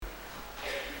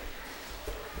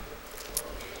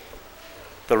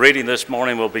The reading this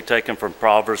morning will be taken from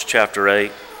Proverbs chapter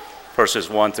 8, verses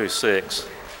 1 through 6.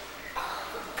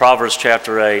 Proverbs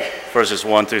chapter 8, verses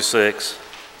 1 through 6.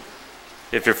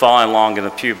 If you're following along in the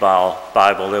Pew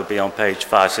Bible, it'll be on page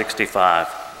 565.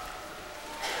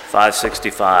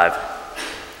 565.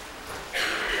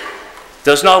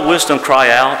 Does not wisdom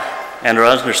cry out, and her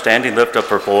understanding lift up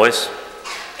her voice?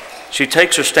 She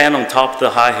takes her stand on top of the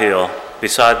high hill,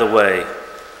 beside the way,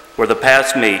 where the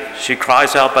paths meet. She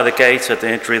cries out by the gates at the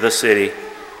entry of the city,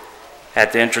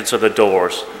 at the entrance of the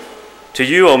doors. To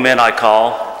you, O men, I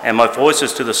call, and my voice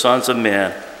is to the sons of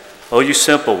men. O you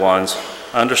simple ones,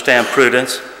 understand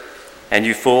prudence, and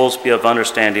you fools, be of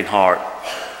understanding heart.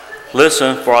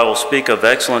 Listen, for I will speak of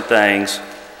excellent things,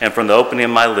 and from the opening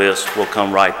of my lips will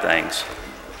come right things.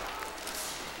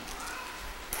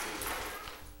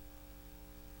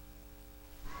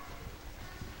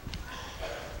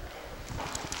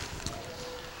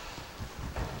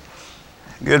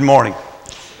 Good morning.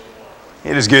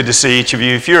 It is good to see each of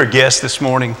you. If you're a guest this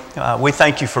morning, we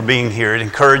thank you for being here. It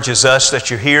encourages us that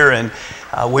you're here, and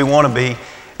we want to be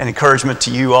an encouragement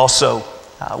to you also.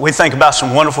 We think about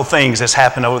some wonderful things that's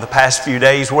happened over the past few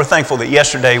days. We're thankful that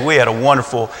yesterday we had a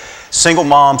wonderful single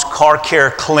moms car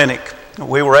care clinic.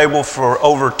 We were able for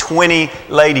over 20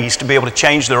 ladies to be able to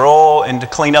change their oil and to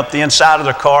clean up the inside of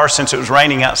their car. Since it was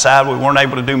raining outside, we weren't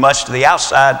able to do much to the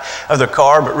outside of their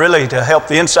car, but really to help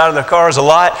the inside of their cars a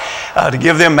lot, to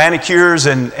give them manicures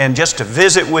and just to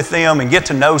visit with them and get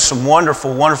to know some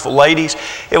wonderful, wonderful ladies.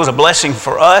 It was a blessing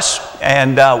for us,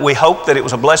 and we hope that it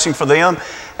was a blessing for them.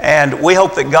 And we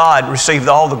hope that God received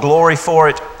all the glory for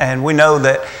it, and we know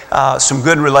that some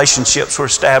good relationships were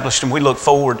established, and we look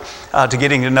forward to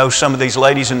getting to know some of these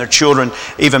ladies and their children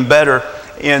even better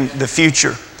in the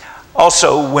future.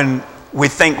 Also, when we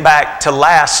think back to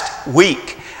last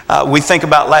week, we think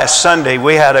about last Sunday,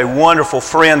 we had a wonderful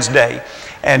Friends Day.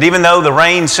 And even though the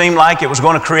rain seemed like it was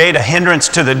going to create a hindrance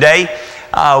to the day,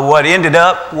 what ended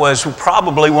up was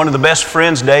probably one of the best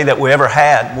Friends Day that we ever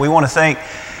had. We want to thank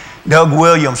Doug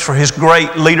Williams for his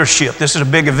great leadership. This is a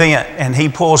big event, and he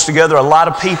pulls together a lot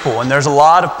of people, and there's a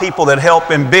lot of people that help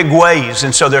in big ways,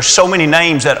 and so there's so many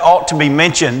names that ought to be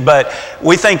mentioned, but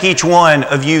we thank each one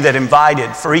of you that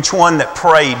invited, for each one that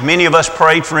prayed. Many of us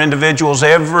prayed for individuals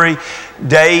every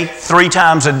day, 3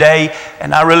 times a day,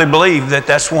 and I really believe that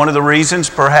that's one of the reasons,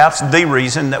 perhaps the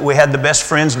reason, that we had the best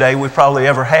Friends Day we probably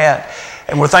ever had.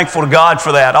 And we're thankful to God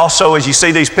for that. Also, as you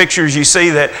see these pictures, you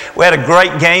see that we had a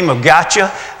great game of gotcha.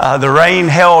 The rain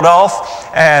held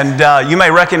off, and you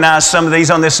may recognize some of these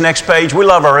on this next page. We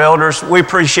love our elders. We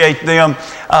appreciate them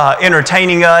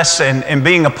entertaining us and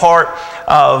being a part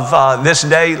of this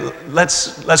day.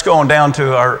 Let's go on down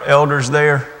to our elders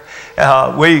there.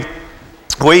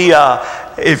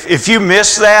 If you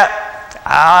missed that,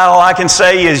 all I can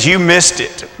say is you missed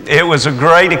it. It was a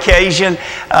great occasion.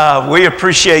 We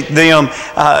appreciate them.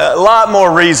 A lot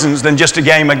more reasons than just a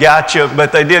game of gotcha,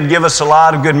 but they did give us a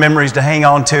lot of good memories to hang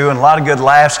on to and a lot of good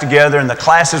laughs together, and the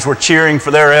classes were cheering for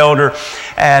their elder,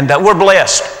 and we're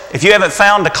blessed. If you haven't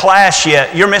found a class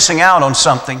yet, you're missing out on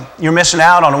something. You're missing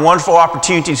out on a wonderful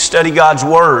opportunity to study God's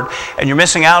Word, and you're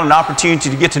missing out on an opportunity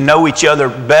to get to know each other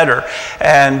better.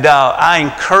 And I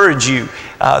encourage you,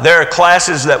 there are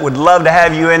classes that would love to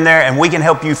have you in there, and we can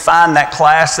help you find that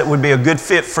class that would be a good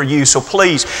fit for you. So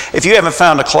please, if you haven't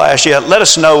found a class yet, let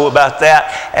us know about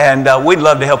that, and we'd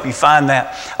love to help you find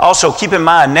that. Also, keep in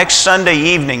mind, next Sunday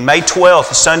evening, May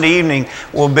 12th, Sunday evening,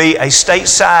 will be a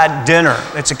stateside dinner.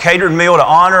 It's a catered meal to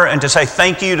honor and to say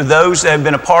thank you to those that have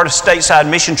been a part of stateside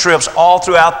mission trips all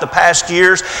throughout the past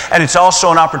years. And it's also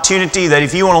an opportunity that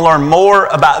if you want to learn more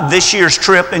about this year's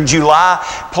trip in July,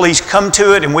 please come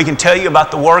to it, and we can tell you about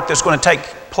the work that's going to take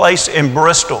place in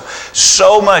Bristol.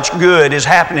 So much good is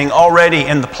happening already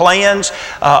in the plans.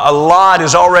 A lot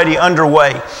is already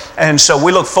underway. And so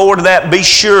we look forward to that. Be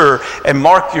sure and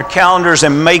mark your calendars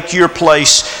and make your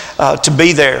place to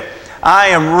be there. I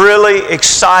am really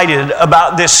excited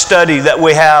about this study that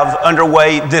we have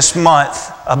underway this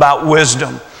month about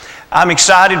wisdom. I'm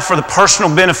excited for the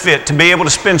personal benefit to be able to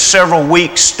spend several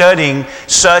weeks studying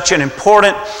such an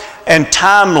important and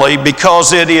timely,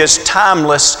 because it is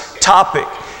timeless, topic.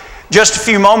 Just a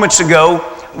few moments ago,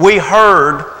 we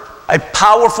heard a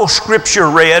powerful scripture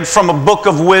read from a book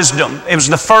of wisdom. It was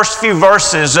the first few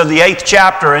verses of the 8th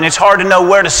chapter, and it's hard to know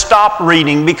where to stop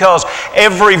reading because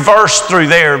every verse through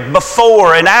there,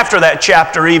 before and after that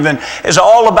chapter even, is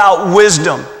all about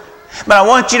wisdom. But I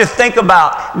want you to think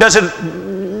about,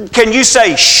 can you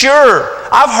say, sure,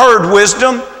 I've heard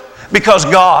wisdom, because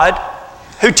God,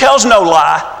 who tells no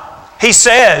lie, He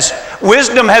says,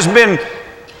 wisdom has been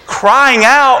crying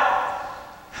out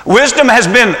Wisdom has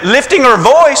been lifting her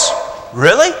voice.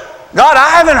 Really? God, I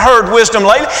haven't heard wisdom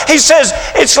lately. He says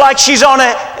it's like she's on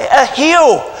a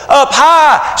hill up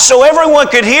high so everyone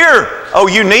could hear. Oh,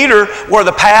 you need her where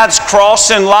the paths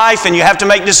cross in life and you have to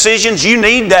make decisions. You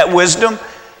need that wisdom.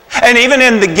 And even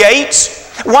in the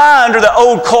gates, why under the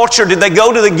old culture did they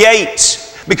go to the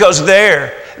gates? Because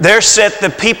there sat the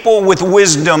people with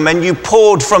wisdom, and you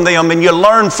pulled from them and you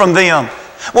learned from them.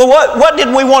 Well, what did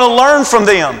we want to learn from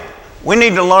them? We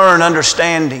need to learn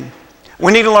understanding.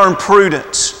 We need to learn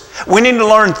prudence. We need to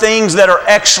learn things that are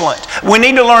excellent. We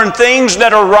need to learn things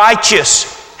that are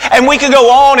righteous. And we could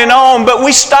go on, but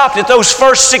we stopped at those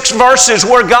first 6 verses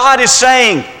where God is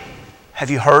saying, have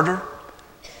you heard her?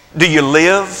 Do you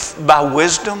live by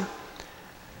wisdom?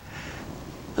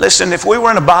 Listen, if we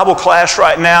were in a Bible class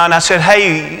right now and I said,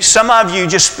 hey, some of you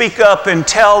just speak up and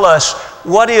tell us,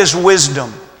 what is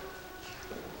wisdom?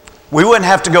 We wouldn't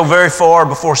have to go very far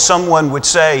before someone would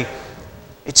say,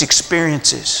 it's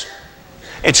experiences.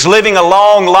 It's living a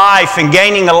long life and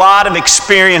gaining a lot of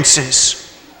experiences.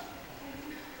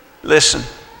 Listen,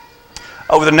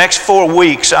 over the next 4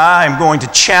 weeks, I am going to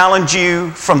challenge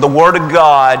you from the Word of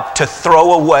God to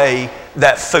throw away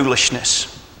that foolishness.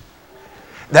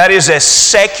 That is as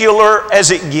secular as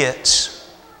it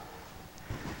gets.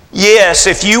 Yes,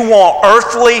 if you want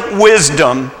earthly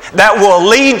wisdom that will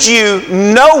lead you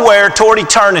nowhere toward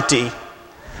eternity,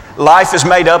 life is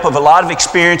made up of a lot of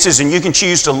experiences, and you can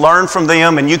choose to learn from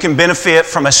them, and you can benefit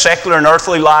from a secular and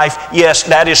earthly life. Yes,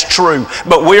 that is true.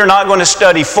 But we are not going to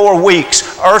study 4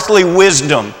 weeks earthly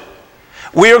wisdom.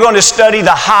 We are going to study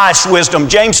the highest wisdom.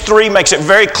 James 3 makes it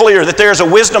very clear that there is a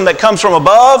wisdom that comes from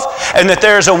above and that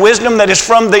there is a wisdom that is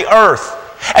from the earth.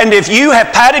 And if you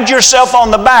have patted yourself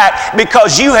on the back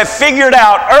because you have figured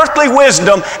out earthly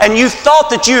wisdom and you thought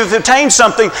that you have attained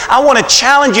something, I want to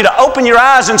challenge you to open your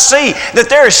eyes and see that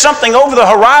there is something over the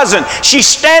horizon. She's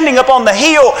standing up on the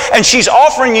hill and she's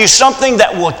offering you something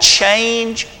that will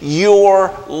change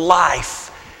your life.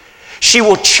 She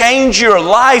will change your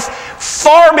life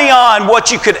far beyond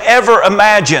what you could ever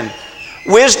imagine.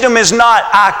 Wisdom is not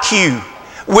IQ.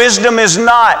 Wisdom is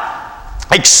not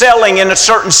excelling in a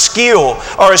certain skill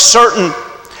or a certain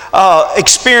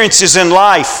experiences in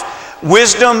life.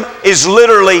 Wisdom is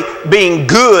literally being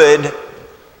good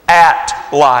at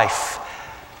life.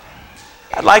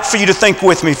 I'd like for you to think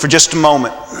with me for just a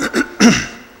moment.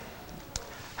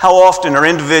 How often are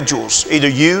individuals, either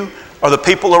you or the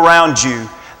people around you,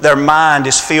 their mind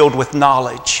is filled with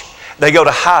knowledge? They go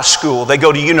to high school, they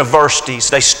go to universities,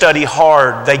 they study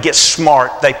hard, they get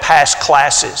smart, they pass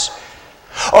classes.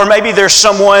 Or maybe there's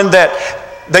someone that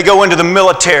they go into the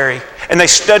military and they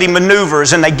study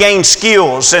maneuvers and they gain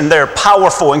skills and they're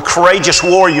powerful and courageous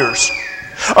warriors.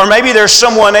 Or maybe there's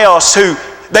someone else who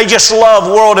they just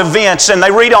love world events and they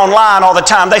read online all the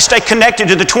time. They stay connected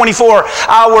to the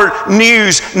 24-hour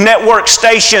news network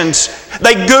stations.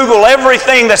 They Google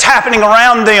everything that's happening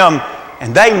around them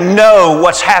and they know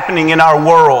what's happening in our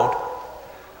world.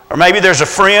 Or maybe there's a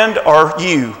friend or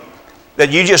you that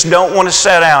you just don't want to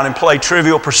sit down and play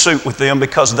Trivial Pursuit with them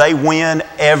because they win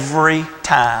every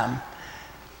time.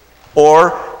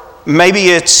 Or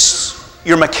maybe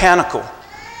you're mechanical.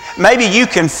 Maybe you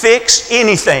can fix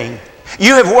anything.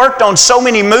 You have worked on so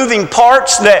many moving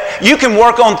parts that you can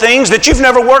work on things that you've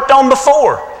never worked on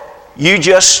before. You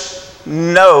just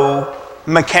know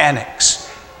mechanics.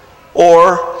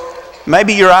 Or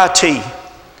maybe you're IT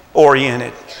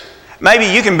oriented. Maybe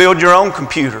you can build your own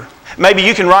computer. Maybe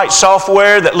you can write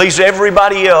software that leaves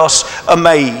everybody else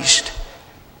amazed.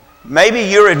 Maybe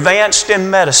you're advanced in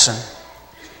medicine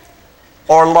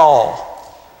or law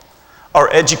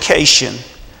or education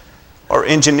or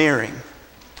engineering.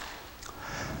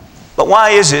 But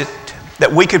why is it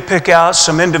that we could pick out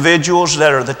some individuals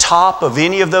that are the top of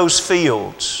any of those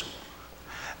fields,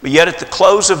 but yet at the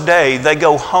close of day they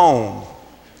go home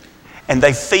and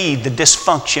they feed the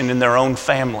dysfunction in their own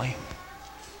family?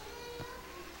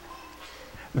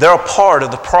 They're a part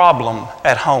of the problem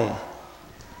at home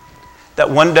that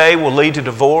one day will lead to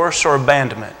divorce or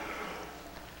abandonment.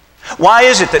 Why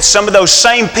is it that some of those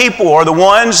same people are the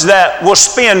ones that will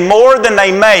spend more than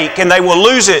they make and they will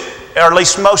lose it, or at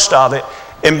least most of it,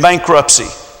 in bankruptcy?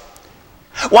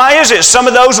 Why is it some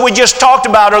of those we just talked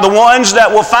about are the ones that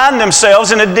will find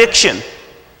themselves in addiction?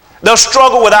 They'll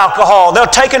struggle with alcohol. They'll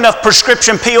take enough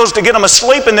prescription pills to get them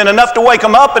asleep and then enough to wake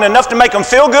them up and enough to make them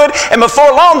feel good. And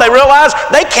before long, they realize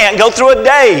they can't go through a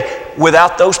day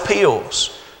without those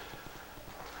pills.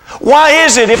 Why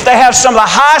is it if they have some of the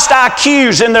highest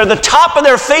IQs and they're the top of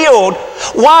their field,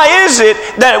 why is it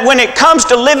that when it comes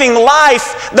to living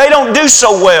life, they don't do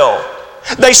so well?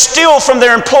 They steal from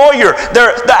their employer.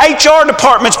 The HR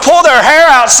departments pull their hair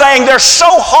out saying they're so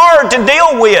hard to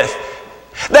deal with.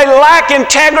 They lack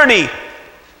integrity.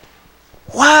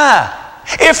 Why?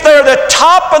 If they're the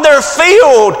top of their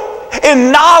field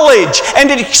in knowledge and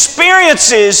in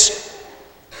experiences,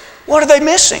 what are they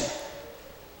missing?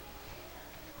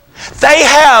 They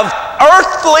have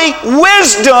earthly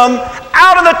wisdom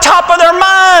out of the top of their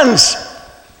minds.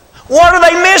 What are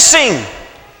they missing?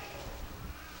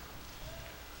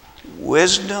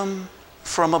 Wisdom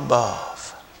from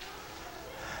above.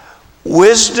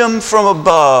 Wisdom from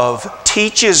above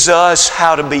teaches us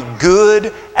how to be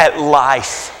good at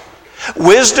life.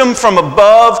 Wisdom from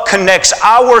above connects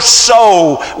our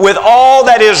soul with all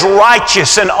that is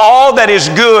righteous and all that is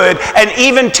good, and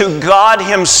even to God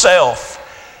Himself.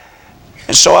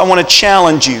 And so I want to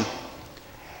challenge you.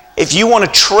 If you want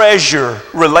to treasure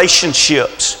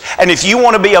relationships, and if you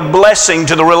want to be a blessing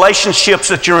to the relationships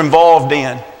that you're involved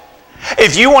in,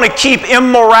 if you want to keep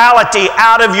immorality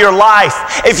out of your life,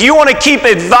 if you want to keep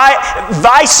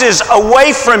vices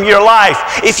away from your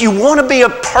life, if you want to be a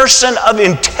person of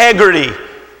integrity,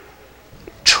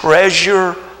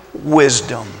 treasure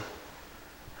wisdom.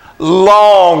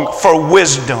 Long for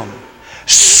wisdom.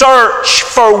 Search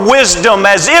for wisdom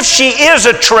as if she is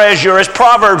a treasure, as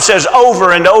Proverbs says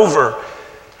over and over.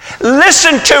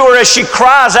 Listen to her as she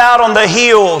cries out on the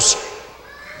hills.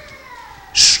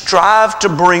 Strive to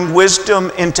bring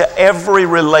wisdom into every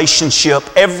relationship,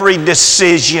 every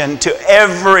decision, to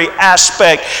every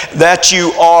aspect that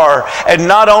you are. And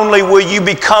not only will you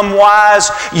become wise,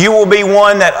 you will be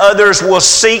one that others will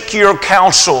seek your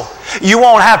counsel. You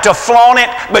won't have to flaunt it,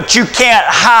 but you can't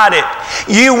hide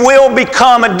it. You will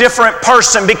become a different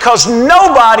person because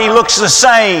nobody looks the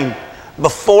same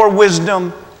before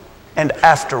wisdom and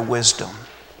after wisdom.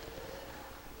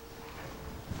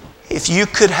 If you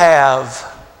could have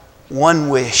one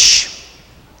wish,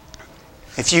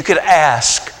 if you could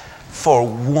ask for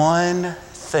one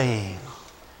thing,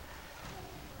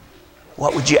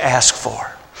 what would you ask for?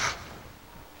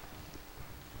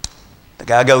 The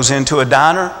guy goes into a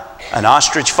diner, an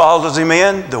ostrich follows him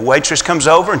in, the waitress comes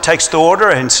over and takes the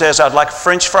order and says, I'd like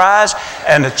French fries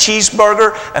and a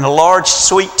cheeseburger and a large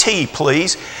sweet tea,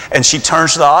 please. And she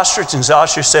turns to the ostrich and the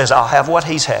ostrich says, I'll have what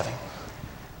he's having.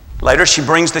 Later, she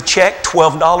brings the check,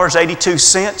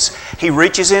 $12.82. He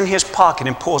reaches in his pocket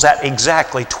and pulls out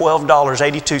exactly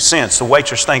 $12.82. The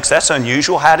waitress thinks that's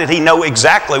unusual. How did he know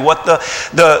exactly what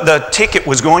the ticket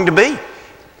was going to be?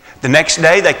 The next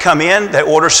day, they come in, they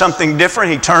order something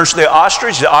different. He turns to the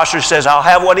ostrich. The ostrich says, I'll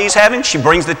have what he's having. She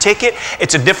brings the ticket.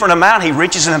 It's a different amount. He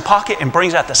reaches in the pocket and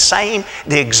brings out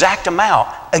the exact amount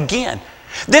again.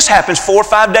 This happens 4 or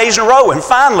 5 days in a row, and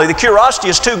finally the curiosity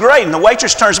is too great, and the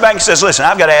waitress turns back and says, listen,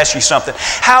 I've got to ask you something.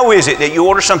 How is it that you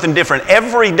order something different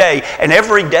every day, and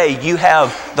every day you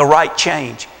have the right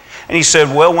change? And he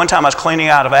said, well, one time I was cleaning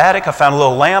out of an attic, I found a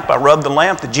little lamp, I rubbed the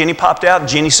lamp, the genie popped out, and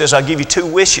the genie says, I'll give you 2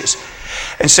 wishes.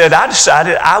 And said, I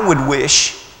decided I would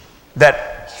wish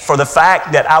that for the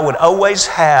fact that I would always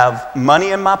have money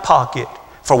in my pocket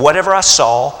for whatever I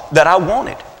saw that I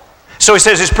wanted. So he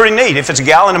says it's pretty neat. If it's a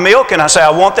gallon of milk and I say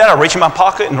I want that, I reach in my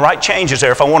pocket and the right change is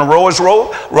there. If I want a Rolls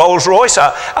Royce,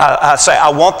 I say I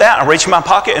want that. I reach in my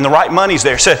pocket and the right money's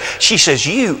there. So she says,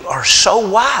 you are so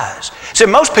wise. See,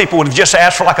 most people would have just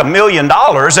asked for like $1 million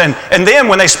and then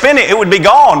when they spend it, it would be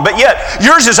gone. But yet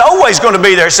yours is always going to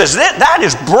be there. It says, that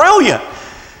is brilliant.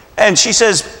 And she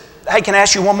says, hey, can I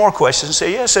ask you one more question? I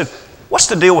said, yeah. I said, what's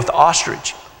the deal with the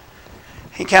ostrich?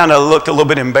 He kind of looked a little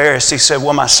bit embarrassed. He said,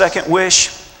 well, my second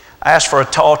wish, I asked for a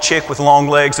tall chick with long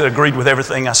legs that agreed with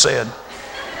everything I said.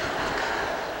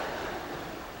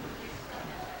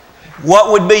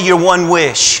 What would be your one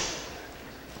wish?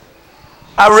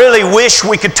 I really wish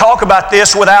we could talk about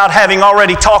this without having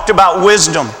already talked about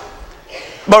wisdom.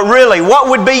 But really, what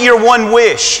would be your one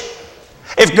wish?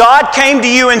 If God came to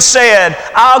you and said,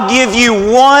 I'll give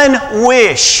you one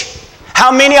wish,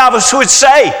 how many of us would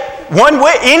say, one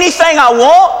wish, anything I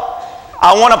want?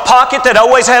 I want a pocket that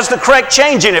always has the correct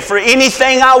change in it for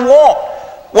anything I want.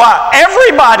 Why,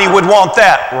 everybody would want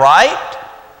that, right?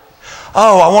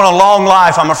 Oh, I want a long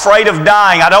life. I'm afraid of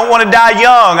dying. I don't want to die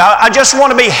young. I just want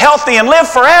to be healthy and live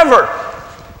forever.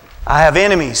 I have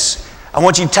enemies. I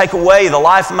want you to take away the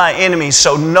life of my enemies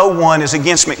so no one is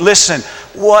against me. Listen,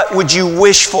 what would you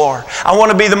wish for? I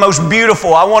want to be the most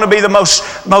beautiful. I want to be the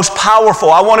most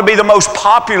powerful. I want to be the most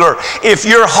popular. If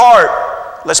your heart,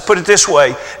 let's put it this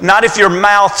way, not if your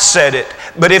mouth said it,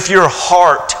 but if your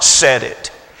heart said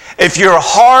it. If your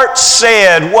heart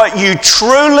said what you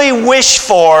truly wish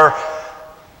for,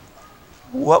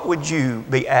 what would you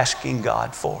be asking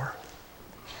God for?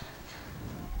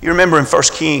 You remember in 1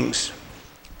 Kings,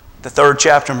 the 3rd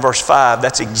chapter and verse 5,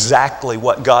 that's exactly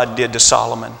what God did to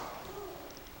Solomon.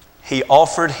 He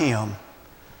offered him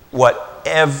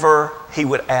whatever he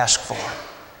would ask for.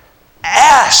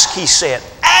 Ask, he said.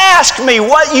 Ask me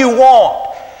what you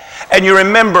want. And you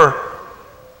remember,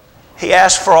 he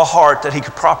asked for a heart that he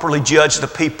could properly judge the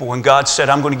people. And God said,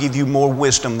 I'm going to give you more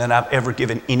wisdom than I've ever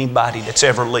given anybody that's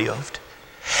ever lived.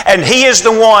 And he is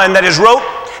the one that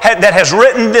has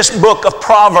written this book of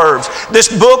Proverbs,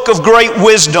 this book of great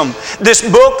wisdom, this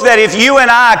book that if you and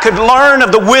I could learn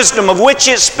of the wisdom of which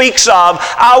it speaks of,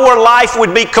 our life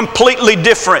would be completely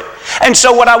different. And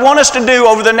so what I want us to do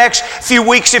over the next few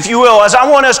weeks, if you will, is I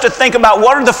want us to think about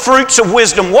what are the fruits of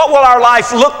wisdom? What will our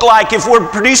life look like if we're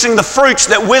producing the fruits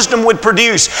that wisdom would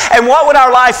produce? And what would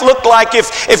our life look like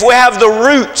if we have the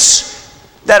roots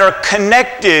that are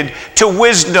connected to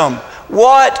wisdom?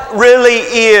 What really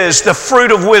is the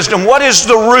fruit of wisdom? What is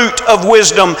the root of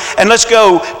wisdom? And let's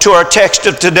go to our text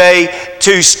of today,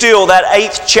 to still that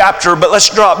 8th chapter, but let's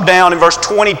drop down in verse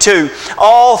 22.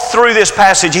 All through this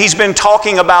passage, he's been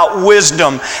talking about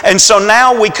wisdom. And so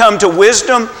now we come to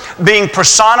wisdom being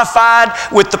personified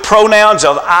with the pronouns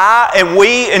of I and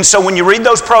we. And so when you read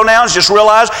those pronouns, just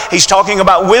realize he's talking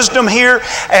about wisdom here,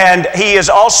 and he is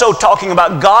also talking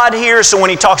about God here. So when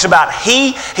he talks about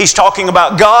he's talking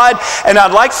about God. And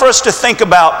I'd like for us to think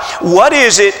about what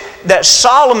is it that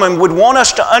Solomon would want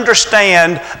us to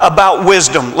understand about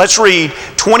wisdom. Let's read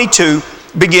 22,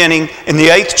 beginning in the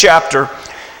 8th chapter.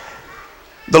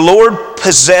 The Lord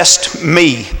possessed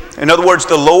me. In other words,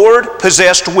 the Lord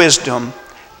possessed wisdom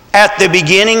at the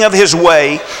beginning of his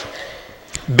way,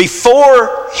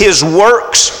 before his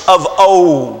works of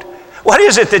old. What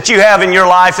is it that you have in your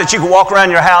life that you can walk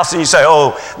around your house and you say,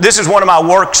 oh, this is one of my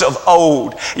works of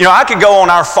old? You know, I could go on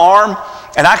our farm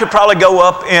and I could probably go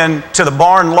up into the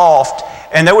barn loft,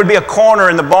 and there would be a corner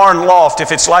in the barn loft,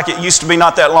 if it's like it used to be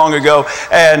not that long ago,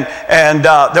 and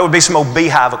there would be some old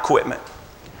beehive equipment.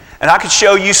 And I could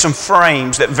show you some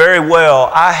frames that very well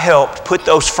I helped put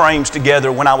those frames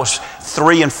together when I was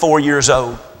 3 and 4 years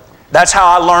old. That's how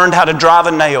I learned how to drive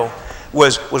a nail,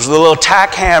 was with a little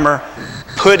tack hammer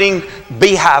putting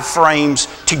beehive frames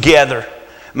together.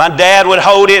 My dad would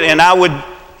hold it and I would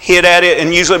hit at it,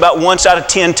 and usually about once out of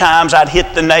 10 times I'd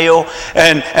hit the nail,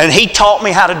 and he taught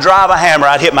me how to drive a hammer.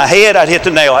 I'd hit my head, I'd hit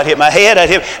the nail, I'd hit my head,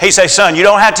 he'd say, son, you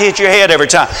don't have to hit your head every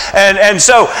time. And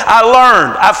so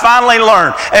I finally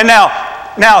learned. And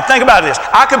now think about this.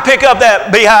 I could pick up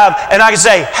that beehive and I could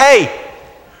say, hey,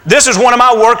 this is one of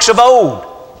my works of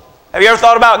old. Have you ever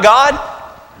thought about God?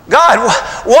 God,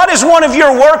 what is one of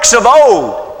your works of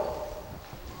old?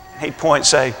 He'd point and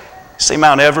say, see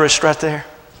Mount Everest right there?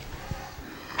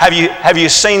 Have you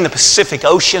seen the Pacific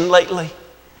Ocean lately?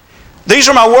 These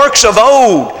are my works of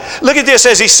old. Look at this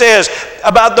as he says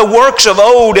about the works of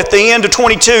old at the end of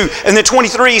 22. And then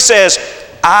 23 he says,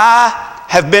 I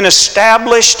have been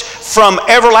established from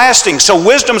everlasting. So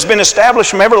wisdom's been established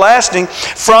from everlasting,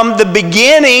 from the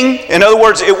beginning. In other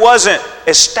words, it wasn't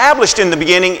established in the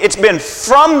beginning. It's been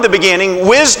from the beginning.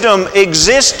 Wisdom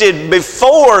existed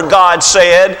before God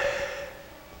said,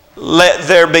 let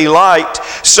there be light.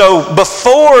 So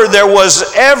before there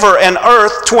was ever an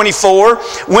earth, 24,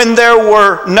 when there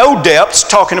were no depths,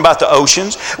 talking about the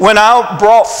oceans, when I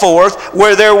brought forth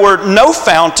where there were no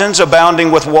fountains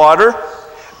abounding with water,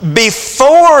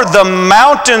 before the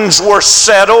mountains were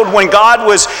settled, when God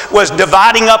was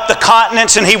dividing up the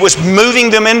continents and he was moving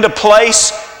them into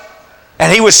place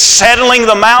and he was settling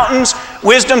the mountains,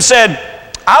 wisdom said,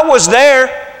 I was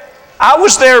there. I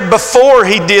was there before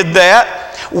he did that.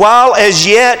 While as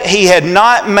yet he had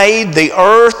not made the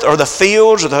earth or the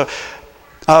fields or the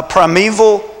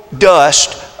primeval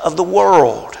dust of the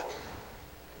world.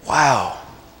 Wow.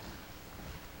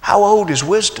 How old is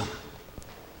wisdom?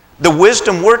 The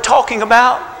wisdom we're talking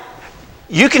about,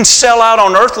 you can sell out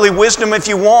on earthly wisdom if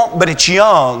you want, but it's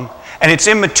young and it's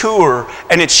immature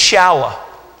and it's shallow.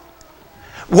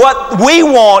 What we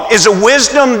want is a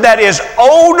wisdom that is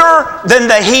older than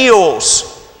the hills.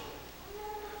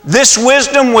 This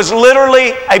wisdom was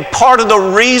literally a part of the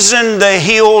reason the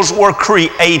hills were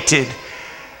created.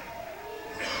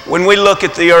 When we look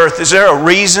at the earth, is there a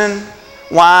reason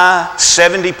why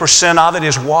 70% of it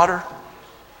is water?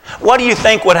 What do you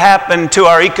think would happen to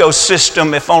our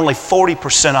ecosystem if only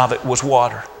 40% of it was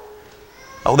water?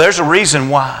 Oh, there's a reason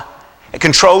why. It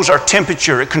controls our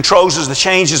temperature. It controls the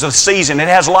changes of the season. It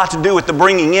has a lot to do with the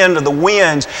bringing in of the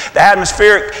winds, the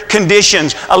atmospheric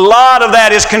conditions. A lot of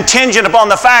that is contingent upon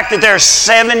the fact that there's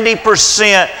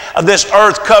 70% of this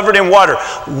earth covered in water.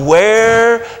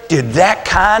 Where did that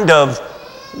kind of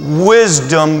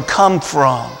wisdom come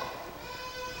from?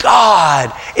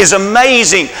 God is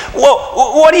amazing. Well,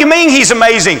 what do you mean He's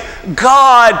amazing?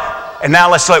 God, and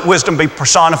now let's let wisdom be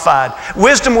personified.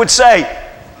 Wisdom would say,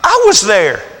 I was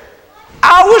there.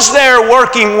 I was there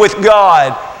working with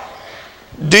God.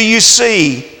 Do you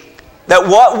see that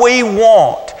what we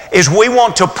want is we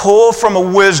want to pull from a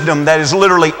wisdom that is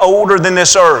literally older than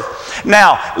this earth.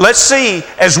 Now, let's see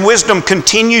as wisdom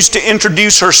continues to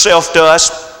introduce herself to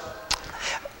us.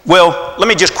 Well, let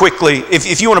me just quickly,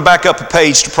 if you want to back up a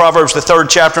page to Proverbs, the 3rd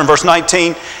chapter and verse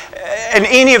 19, and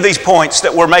any of these points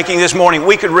that we're making this morning,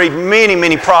 we could read many,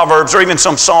 many Proverbs or even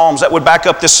some Psalms that would back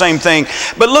up this same thing.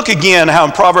 But look again how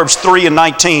in Proverbs 3 and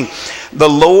 19, the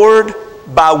Lord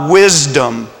by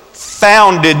wisdom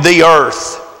founded the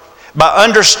earth. By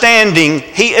understanding,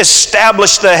 He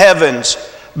established the heavens.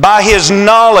 By His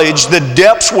knowledge, the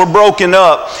depths were broken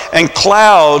up and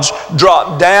clouds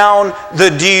dropped down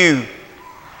the dew.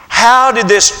 How did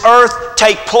this earth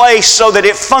take place so that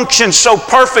it functions so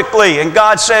perfectly? And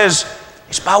God says,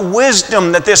 it's by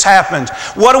wisdom that this happens.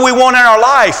 What do we want in our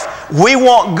life? We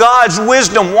want God's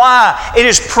wisdom. Why? It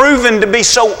is proven to be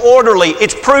so orderly.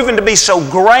 It's proven to be so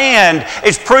grand.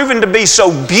 It's proven to be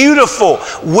so beautiful.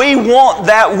 We want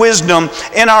that wisdom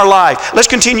in our life. Let's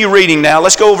continue reading now.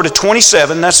 Let's go over to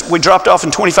 27. We dropped off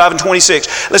in 25 and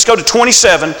 26. Let's go to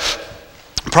 27.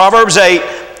 Proverbs 8,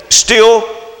 still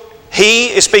He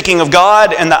is speaking of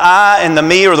God, and the I and the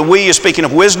me or the we is speaking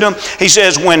of wisdom. He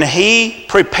says, when He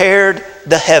prepared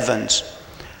the heavens,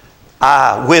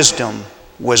 wisdom,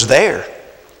 was there.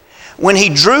 When He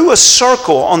drew a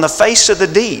circle on the face of the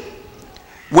deep,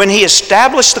 when He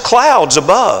established the clouds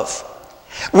above,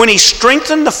 when He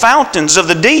strengthened the fountains of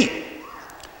the deep,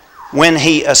 when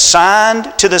He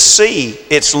assigned to the sea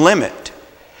its limit,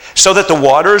 so that the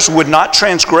waters would not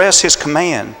transgress His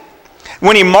command,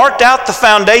 when He marked out the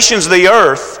foundations of the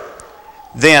earth,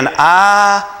 then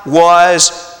I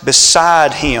was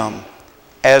beside Him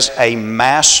as a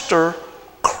master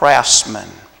craftsman.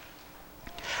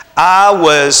 I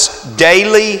was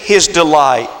daily His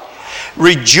delight,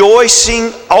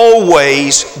 rejoicing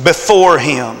always before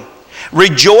Him,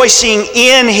 rejoicing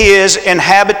in His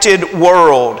inhabited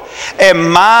world.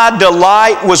 And my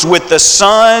delight was with the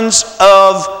sons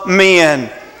of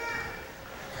men.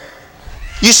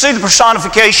 You see the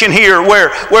personification here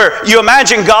where you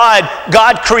imagine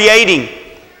God creating.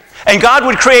 And God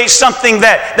would create something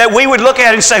that we would look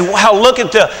at and say, wow, look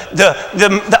at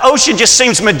the ocean just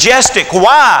seems majestic.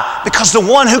 Why? Because the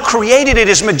one who created it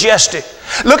is majestic.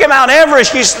 Look at Mount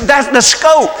Everest. That's the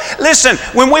scope. Listen,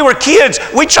 when we were kids,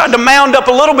 we tried to mound up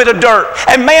a little bit of dirt.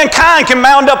 And mankind can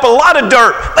mound up a lot of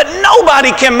dirt. But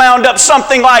nobody can mound up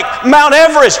something like Mount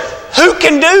Everest. Who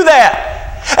can do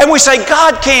that? And we say,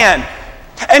 God can.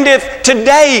 And if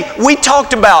today we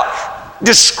talked about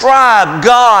describe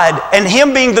God and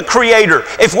Him being the creator,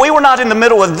 if we were not in the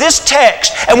middle of this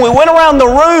text and we went around the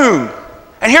room,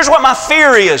 and here's what my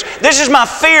fear is. This is my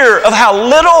fear of how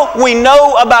little we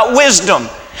know about wisdom.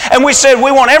 And we said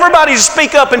we want everybody to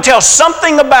speak up and tell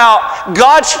something about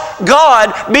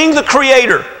God being the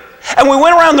creator. And we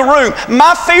went around the room.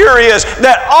 My fear is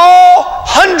that all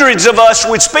hundreds of us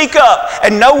would speak up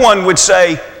and no one would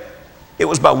say, it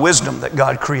was by wisdom that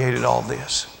God created all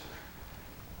this.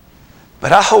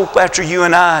 But I hope after you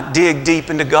and I dig deep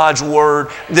into God's Word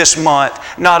this month,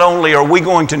 not only are we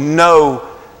going to know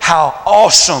how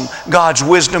awesome God's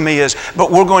wisdom is,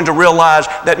 but we're going to realize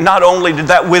that not only did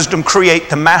that wisdom create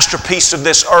the masterpiece of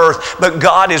this earth, but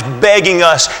God is begging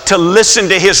us to listen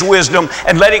to His wisdom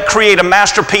and let it create a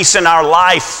masterpiece in our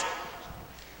life.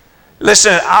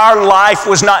 Listen, our life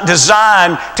was not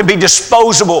designed to be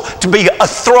disposable, to be a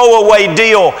throwaway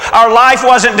deal. Our life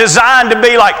wasn't designed to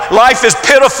be like, life is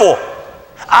pitiful.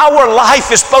 Our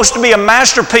life is supposed to be a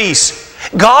masterpiece.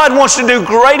 God wants to do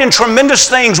great and tremendous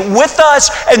things with us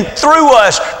and through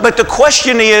us. But the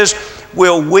question is,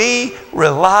 will we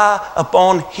rely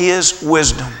upon His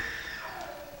wisdom?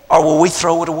 Or will we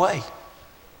throw it away?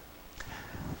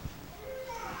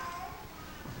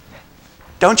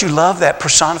 Don't you love that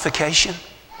personification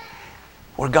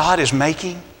where God is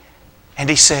making? And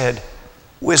He said,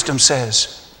 wisdom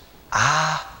says,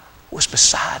 I was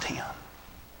beside Him.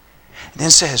 And then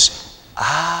says,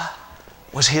 I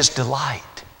was His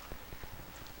delight.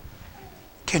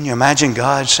 Can you imagine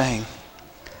God saying,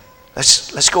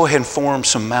 let's go ahead and form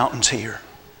some mountains here.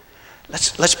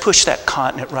 Let's push that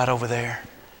continent right over there.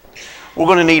 We're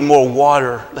going to need more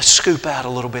water. Let's scoop out a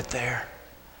little bit there.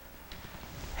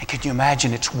 And can you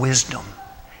imagine it's wisdom?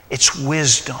 It's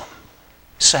wisdom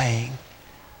saying,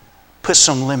 put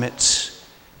some limits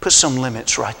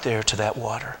right there to that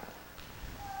water.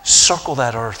 Circle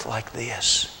that earth like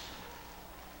this.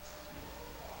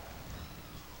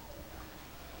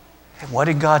 And what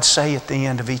did God say at the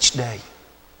end of each day?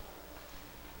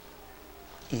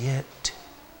 It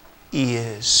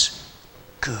is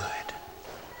good.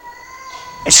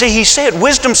 And see, he said,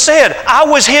 wisdom said, I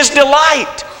was his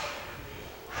delight.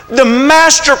 The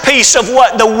masterpiece of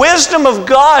what the wisdom of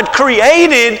God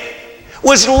created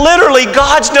was literally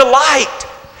God's delight.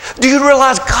 Do you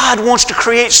realize God wants to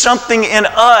create something in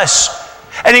us?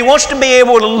 And He wants to be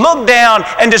able to look down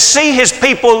and to see His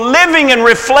people living and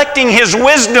reflecting His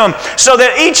wisdom so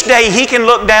that each day He can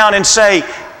look down and say,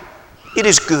 it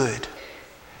is good.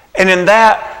 And in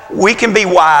that, we can be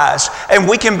wise and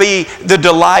we can be the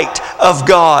delight of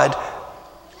God.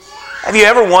 Have you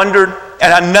ever wondered,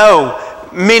 and I know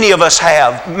many of us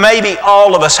have, maybe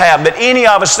all of us have, but any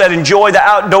of us that enjoy the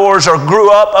outdoors or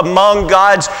grew up among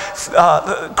God's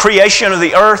creation of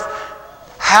the earth,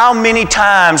 how many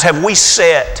times have we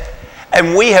sat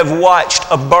and we have watched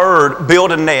a bird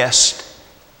build a nest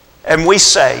and we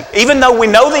say, even though we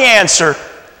know the answer,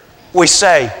 we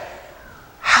say,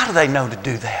 how do they know to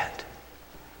do that?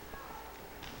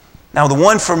 Now, the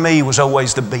one for me was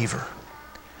always the beaver.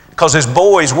 Because as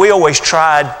boys, we always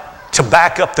tried to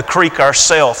back up the creek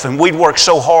ourselves, and we'd work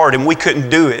so hard and we couldn't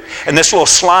do it. And this little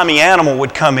slimy animal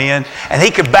would come in and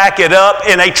he could back it up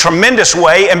in a tremendous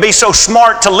way and be so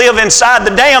smart to live inside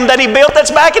the dam that he built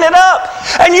that's backing it up.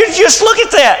 And you just look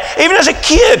at that. Even as a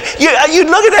kid, you'd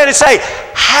look at that and say,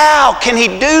 how can he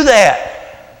do that?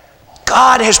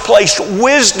 God has placed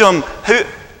wisdom.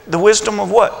 The wisdom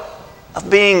of what? Of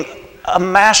being a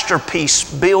masterpiece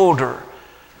builder.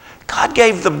 God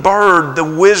gave the bird the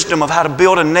wisdom of how to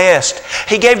build a nest.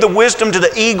 He gave the wisdom to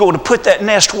the eagle to put that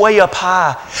nest way up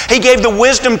high. He gave the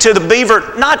wisdom to the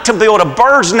beaver not to build a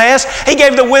bird's nest. He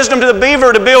gave the wisdom to the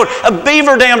beaver to build a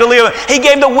beaver dam to live in. He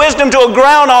gave the wisdom to a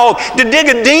groundhog to dig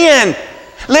a den.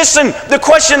 Listen, the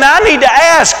question I need to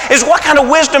ask is, what kind of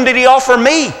wisdom did He offer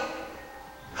me?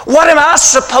 What am I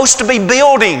supposed to be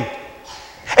building?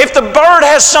 If the bird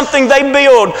has something they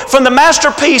build from the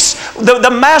masterpiece, the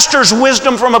master's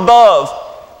wisdom from above,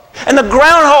 and the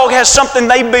groundhog has something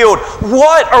they build,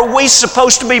 what are we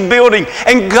supposed to be building?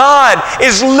 And God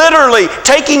is literally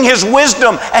taking His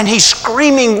wisdom and He's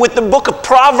screaming with the book of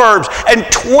Proverbs and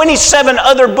 27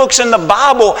 other books in the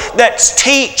Bible that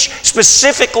teach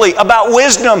specifically about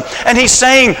wisdom. And He's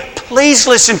saying, please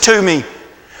listen to me.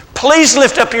 Please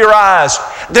lift up your eyes.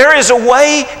 There is a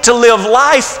way to live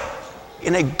life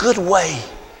in a good way.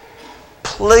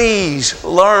 Please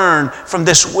learn from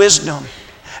this wisdom.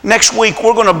 Next week,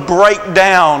 we're going to break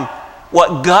down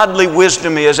what godly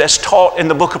wisdom is as taught in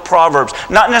the book of Proverbs.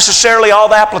 Not necessarily all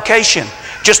the application,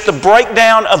 just the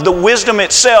breakdown of the wisdom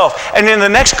itself. And in the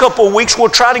next couple of weeks, we'll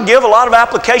try to give a lot of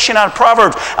application out of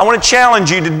Proverbs. I want to challenge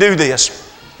you to do this.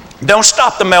 Don't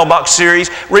stop the mailbox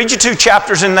series. Read your 2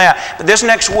 chapters in that. But this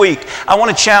next week, I want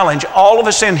to challenge all of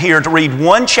us in here to read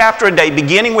 1 chapter a day,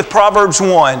 beginning with Proverbs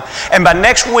 1. And by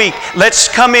next week, let's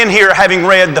come in here having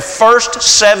read the first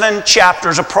 7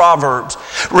 chapters of Proverbs.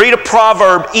 Read a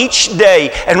proverb each day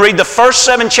and read the first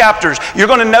 7 chapters. You're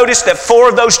going to notice that 4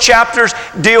 of those chapters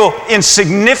deal in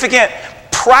significant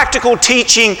practical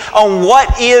teaching on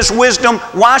what is wisdom,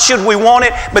 why should we want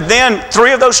it, but then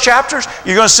 3 of those chapters,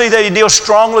 you're going to see that he deals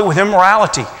strongly with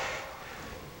immorality.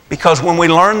 Because when we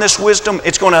learn this wisdom,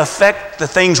 it's going to affect the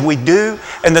things we do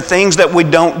and the things that we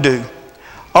don't do.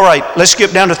 All right, let's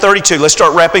skip down to 32. Let's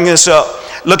start wrapping this up.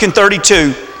 Look in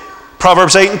 32,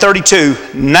 Proverbs 8 and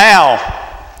 32. Now,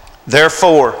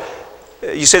 therefore,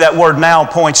 you see that word now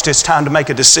points to it's time to make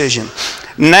a decision.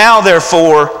 Now,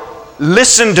 therefore,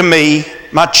 listen to me,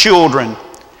 my children,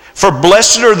 for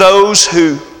blessed are those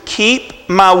who keep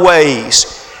my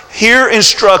ways. Hear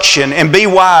instruction and be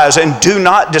wise and do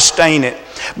not disdain it.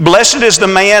 Blessed is the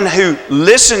man who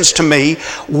listens to me,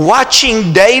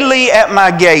 watching daily at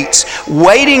my gates,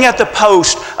 waiting at the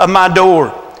post of my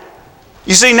door.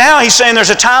 You see, now he's saying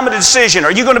there's a time of decision.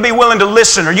 Are you going to be willing to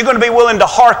listen? Are you going to be willing to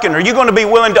hearken? Are you going to be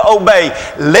willing to obey?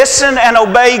 Listen and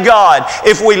obey God.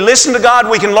 If we listen to God,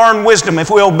 we can learn wisdom. If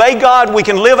we obey God, we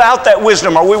can live out that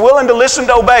wisdom. Are we willing to listen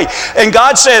to obey? And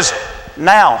God says,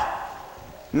 now.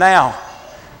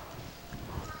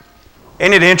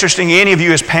 Isn't it interesting, any of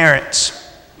you as parents,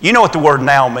 you know what the word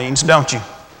now means, don't you?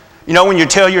 You know when you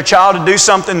tell your child to do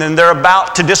something and they're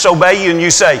about to disobey you and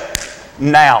you say,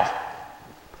 now.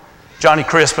 Johnny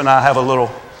Crisp and I have a little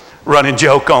running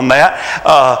joke on that.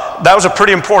 That was a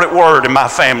pretty important word in my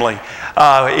family.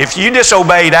 If you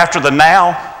disobeyed after the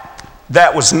now,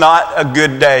 that was not a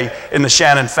good day in the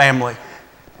Shannon family.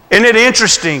 Isn't it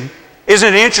interesting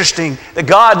that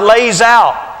God lays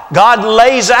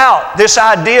out this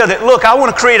idea that, look, I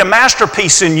want to create a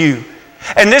masterpiece in you.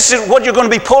 And this is what you're going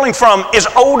to be pulling from is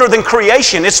older than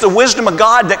creation. It's the wisdom of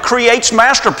God that creates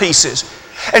masterpieces.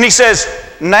 And he says,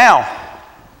 now,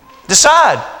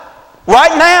 decide,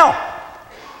 right now.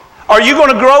 Are you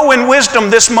going to grow in wisdom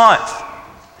this month?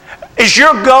 Is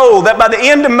your goal that by the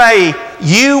end of May,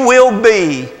 you will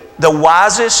be the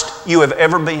wisest you have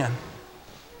ever been?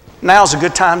 Now's a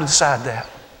good time to decide that.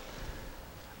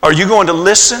 Are you going to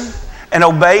listen and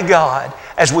obey God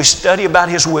as we study about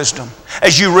His wisdom,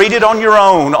 as you read it on your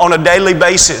own on a daily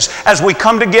basis, as we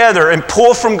come together and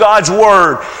pull from God's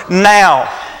Word now?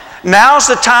 Now's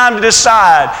the time to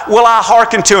decide, will I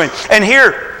hearken to Him? And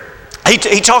here,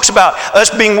 he talks about us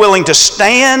being willing to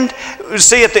stand,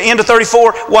 see at the end of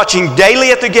 34, watching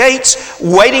daily at the gates,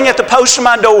 waiting at the post of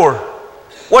my door.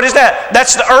 What is that?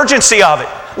 That's the urgency of it.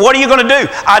 What are you going to do?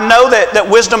 I know that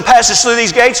wisdom passes through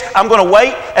these gates. I'm going to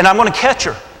wait and I'm going to catch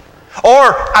her.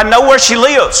 Or I know where she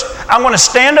lives. I'm going to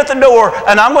stand at the door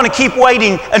and I'm going to keep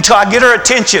waiting until I get her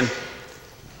attention.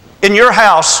 In your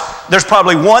house, there's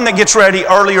probably one that gets ready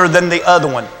earlier than the other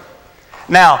one.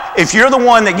 Now, if you're the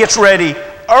one that gets ready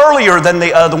earlier than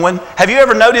the other one, have you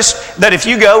ever noticed that if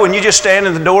you go and you just stand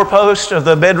in the doorpost of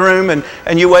the bedroom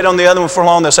and you wait on the other one for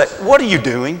long, they'll say, what are you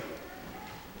doing?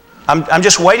 I'm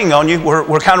just waiting on you.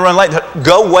 We're kind of running late.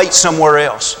 Go wait somewhere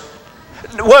else.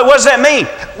 What does that mean?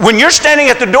 When you're standing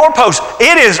at the doorpost,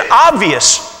 it is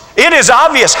obvious. It is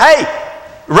obvious. Hey,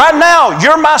 right now,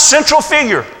 you're my central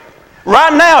figure.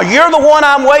 Right now, you're the one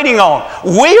I'm waiting on.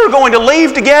 We are going to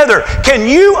leave together. Can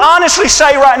you honestly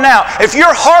say right now, if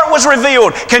your heart was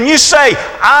revealed, can you say,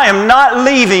 I am not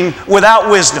leaving without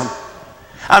wisdom?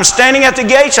 I'm standing at the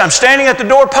gates. I'm standing at the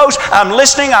doorpost. I'm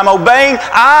listening. I'm obeying.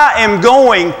 I am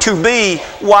going to be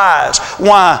wise.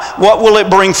 Why? What will it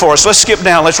bring for us? Let's skip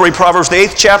down. Let's read Proverbs, the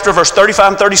 8th chapter, verse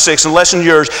 35 and 36, and lesson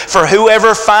yours. For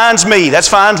whoever finds me, that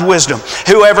finds wisdom.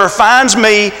 Whoever finds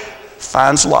me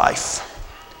finds life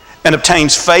and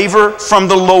obtains favor from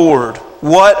the Lord.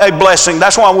 What a blessing.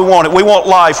 That's why we want it. We want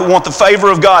life. We want the favor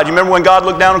of God. You remember when God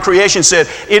looked down on creation and said,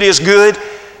 it is good?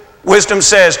 Wisdom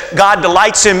says, God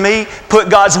delights in me. Put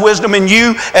God's wisdom in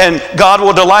you, and God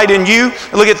will delight in you.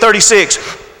 Look at 36.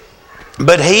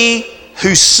 But he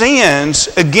who sins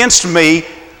against me,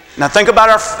 now think about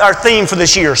our theme for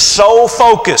this year, soul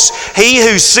focus. He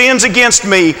who sins against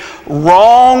me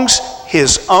wrongs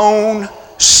his own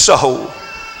soul.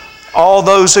 All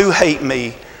those who hate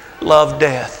me love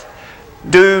death.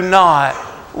 Do not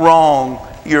wrong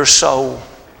your soul.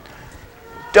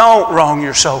 Don't wrong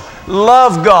your soul.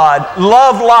 Love God.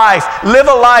 Love life. Live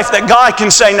a life that God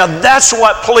can say, now that's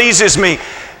what pleases me.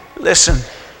 Listen,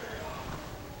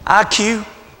 IQ,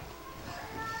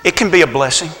 it can be a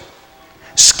blessing.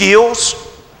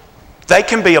 Skills, they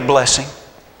can be a blessing.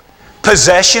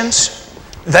 Possessions,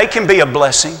 they can be a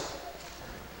blessing.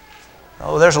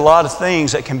 Oh, there's a lot of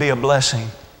things that can be a blessing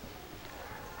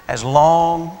as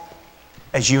long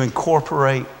as you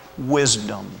incorporate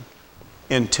wisdom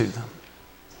into them.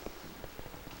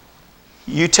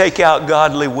 You take out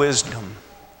godly wisdom,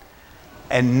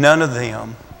 and none of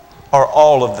them, or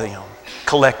all of them,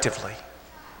 collectively,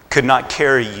 could not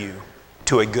carry you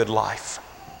to a good life.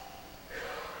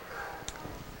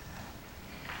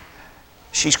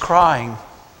 She's crying.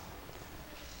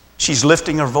 She's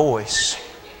lifting her voice.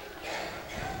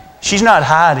 She's not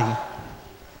hiding.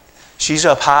 She's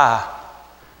up high.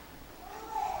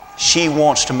 She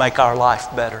wants to make our life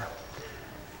better.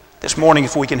 This morning,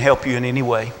 if we can help you in any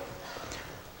way,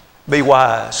 be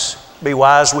wise. Be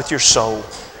wise with your soul.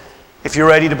 If you're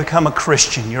ready to become a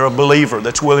Christian, you're a believer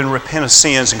that's willing to repent of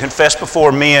sins and confess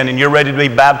before men, and you're ready to be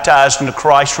baptized into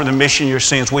Christ for the remission of your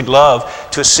sins, we'd love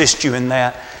to assist you in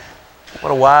that.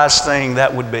 What a wise thing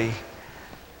that would be.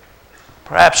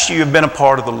 Perhaps you have been a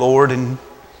part of the Lord and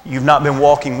you've not been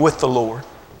walking with the Lord.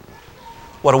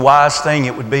 What a wise thing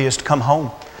it would be is to come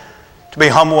home, to be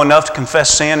humble enough to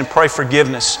confess sin and pray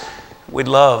forgiveness. We'd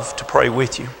love to pray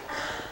with you.